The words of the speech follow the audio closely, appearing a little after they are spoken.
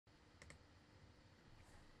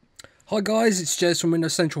Hi guys, it's Jez from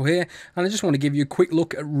Windows Central here, and I just want to give you a quick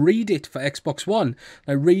look at Readit for Xbox One.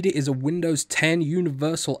 Now, Readit is a Windows 10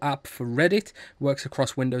 universal app for Reddit. It works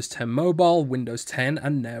across Windows 10 Mobile, Windows 10,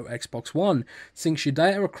 and now Xbox One. It syncs your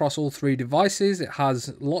data across all three devices. It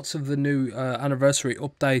has lots of the new anniversary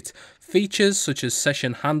update features, such as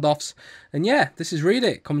session handoffs. And yeah, this is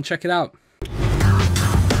Readit. Come and check it out.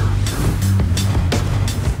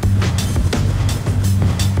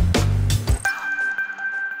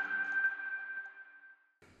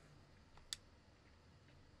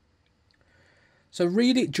 So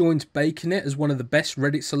Readit joins Baconit as one of the best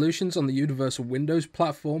Reddit solutions on the Universal Windows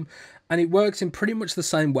platform, and it works in pretty much the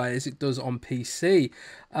same way as it does on PC.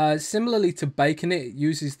 Similarly to Baconit, it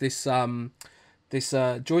uses this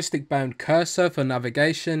joystick-bound cursor for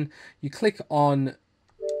navigation. You click on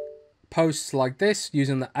posts like this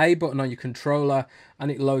using the A button on your controller,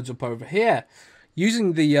 and it loads up over here.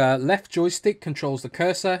 Using the left joystick controls the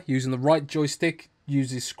cursor, using the right joystick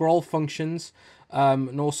uses scroll functions,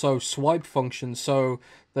 and also swipe functions. So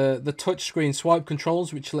the touchscreen swipe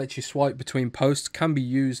controls, which lets you swipe between posts, can be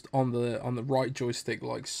used on the right joystick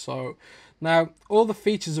like so. Now, all the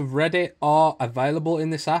features of Reddit are available in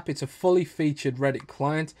this app. It's a fully featured Reddit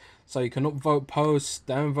client, so you can upvote posts,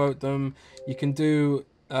 downvote them. You can do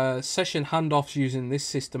session handoffs using this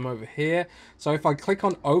system over here. So if I click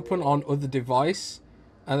on open on other device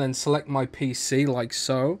and then select my PC like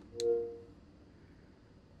so,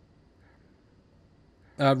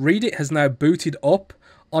 Readit has now booted up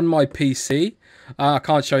on my PC. I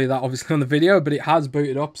can't show you that obviously on the video, but it has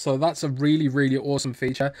booted up, so that's a really awesome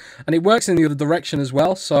feature, and it works in the other direction as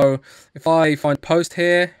well. So if I find post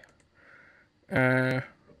here, and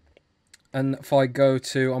if I go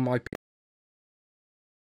to on my PC,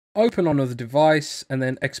 open on other device and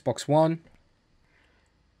then Xbox One,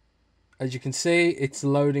 as you can see, it's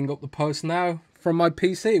loading up the post now from my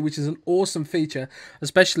PC, which is an awesome feature,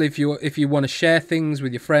 especially if you want to share things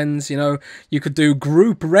with your friends. You know, you could do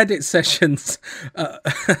group Reddit sessions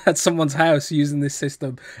at someone's house using this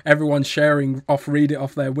system. Everyone sharing off Readit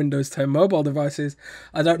off their Windows 10 mobile devices.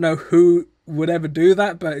 I don't know who would ever do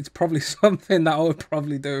that, but it's probably something that I would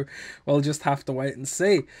probably do. We'll just have to wait and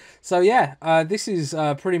see. So yeah, this is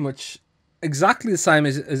pretty much exactly the same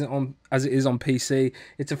as it is on PC.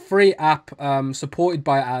 It's a free app supported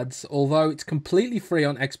by ads, although it's completely free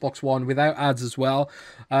on Xbox One without ads as well.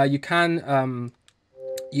 You can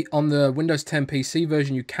on the Windows 10 PC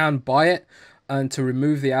version, you can buy it and to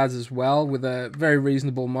remove the ads as well with a very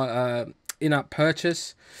reasonable in-app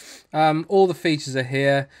purchase. All the features are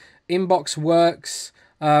here. Inbox works.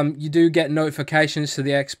 You do get notifications to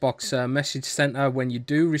the Xbox Message Center when you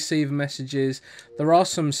do receive messages. There are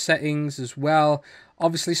some settings as well.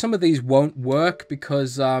 Obviously, some of these won't work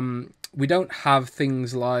because we don't have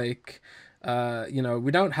things like,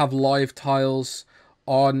 we don't have live tiles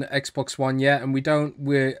on Xbox One yet, and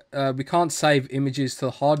we can't save images to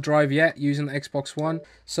the hard drive yet using the Xbox One.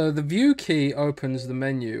 So the view key opens the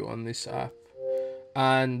menu on this app,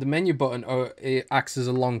 and the menu button it acts as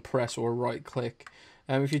a long press or a right click.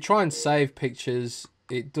 If you try and save pictures,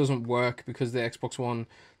 it doesn't work because the Xbox One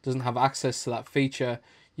doesn't have access to that feature.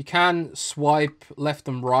 You can swipe left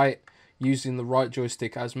and right using the right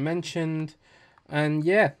joystick as mentioned. And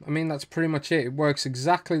yeah, I mean, that's pretty much it. It works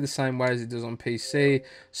exactly the same way as it does on PC.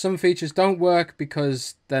 Some features don't work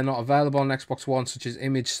because they're not available on Xbox One, such as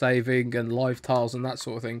image saving and live tiles and that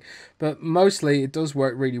sort of thing. But mostly it does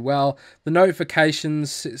work really well. The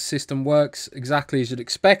notifications system works exactly as you'd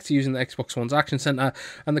expect using the Xbox One's Action Center.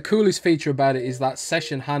 And the coolest feature about it is that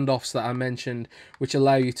session handoffs that I mentioned, which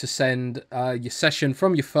allow you to send your session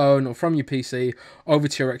from your phone or from your PC over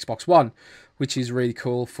to your Xbox One, which is really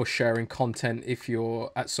cool for sharing content if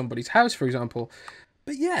you're at somebody's house, for example.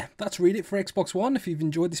 But yeah, that's Readit for Xbox One. If you've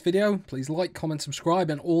enjoyed this video, please like, comment,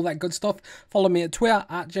 subscribe, and all that good stuff. Follow me at Twitter,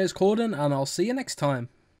 @JezCorden, and I'll see you next time.